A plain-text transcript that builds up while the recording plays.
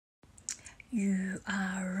You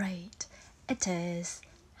are right. It is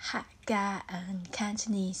hakka and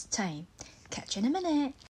Cantonese time. Catch you in a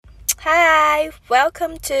minute. Hi,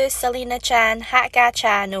 welcome to Selina Chan Hakka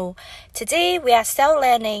channel. Today we are still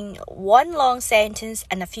learning one long sentence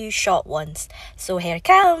and a few short ones. So here it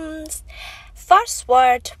comes. First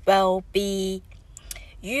word will be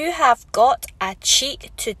you have got a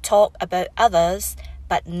cheek to talk about others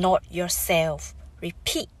but not yourself.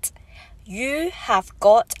 Repeat. You have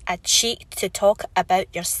got a cheek to talk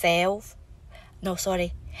about yourself.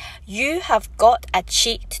 You have got a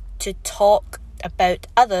cheek to talk about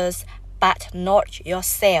others but not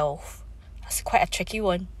yourself. That's quite a tricky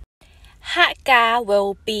one. Hakka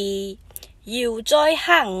will be 要栽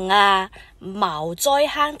坑啊，茅栽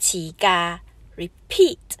坑遲㗎.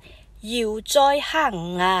 Repeat. 要栽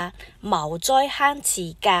坑啊，茅栽坑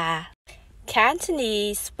遲㗎.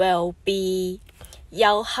 Cantonese will be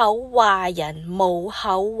有口話人冇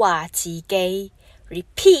口話自己.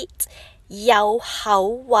 Repeat. 有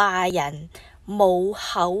口話人冇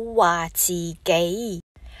口話自己.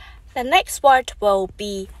 The next word will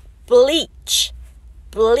be bleach.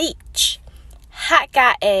 Bleach.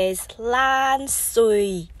 Hakka is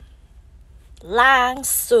lan-suey.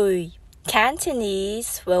 Lan-suey.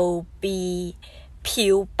 Cantonese will be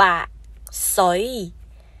pale-bu-suey.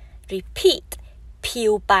 Repeat.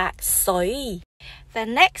 pale-bu-suey. The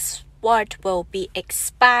next word will be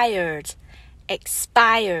expired.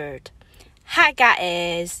 Expired. Hakka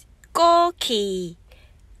is goh-key.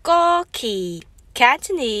 Goh-key.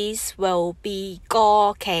 Cantonese will be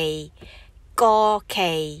goh-kay.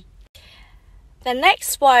 Goh-kay. The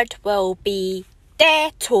next word will be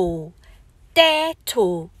dettol.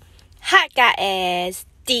 Dettol. Hakka is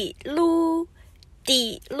dee-loaw.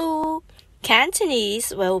 Dee-loaw.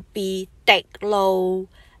 Cantonese will be dee-loaw.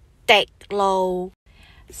 Dee-loaw.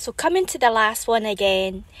 So coming to the last one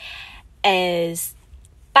again is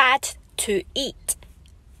bad to eat.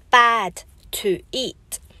 Bad to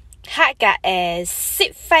eat. Hakka is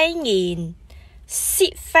sicck.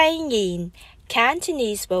 Sicck.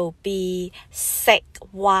 Cantonese will be sicck.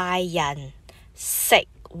 Sicck.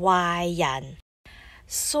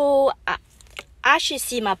 So as you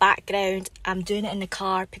see my background, I'm doing it in the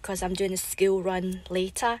car because I'm doing a school run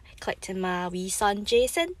later, collecting my wee son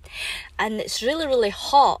Jason, and it's really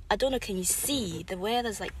hot. I don't know, can you see? The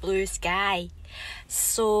weather's like blue sky.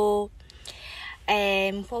 So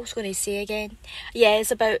what was I going to say again? Yeah,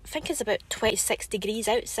 I think it's about 26 degrees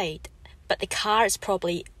outside, but the car is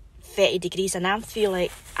probably 30 degrees and I feel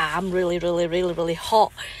like I'm really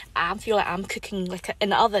hot. I feel like I'm cooking like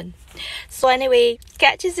in the oven. So anyway,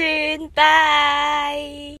 catch you soon.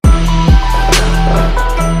 Bye.